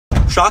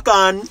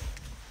Shotgun.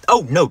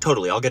 Oh, no,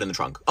 totally. I'll get in the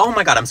trunk. Oh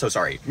my God, I'm so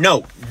sorry.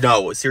 No,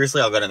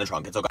 seriously, I'll get in the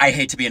trunk. It's okay. I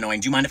hate to be annoying.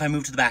 Do you mind if I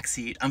move to the back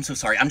seat? I'm so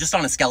sorry. I'm just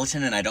on a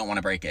skeleton and I don't want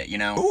to break it, you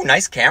know? Ooh,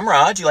 nice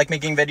camera. Do you like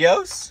making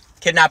videos?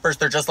 Kidnappers,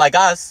 they're just like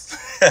us.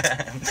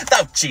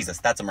 Oh, Jesus,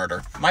 that's a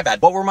murder. My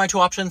bad. What were my 2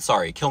 options?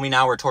 Sorry, kill me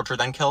now or torture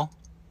then kill?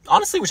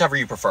 Honestly, whichever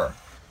you prefer.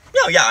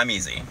 No, yeah, I'm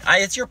easy.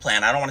 It's your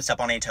plan. I don't want to step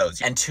on any toes.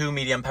 And 2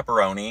 medium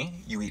pepperoni.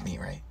 You eat meat,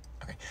 right?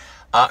 Okay.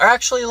 Or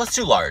actually, let's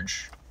do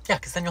large. Yeah,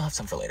 because then you'll have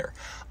some for later.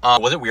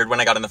 Was it weird when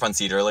I got in the front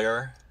seat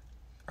earlier?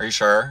 Are you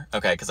sure?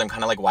 Okay, because I'm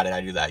kind of like, why did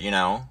I do that, you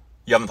know?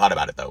 You haven't thought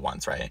about it, though,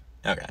 once, right?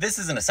 Okay. This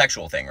isn't a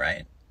sexual thing,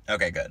 right?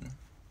 Okay, good.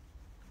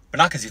 But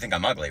not because you think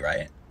I'm ugly,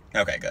 right?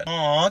 Okay, good.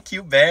 Aw,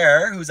 cute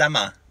bear. Who's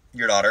Emma?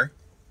 Your daughter?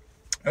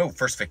 Oh,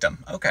 first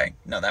victim. Okay.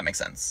 No, that makes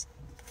sense.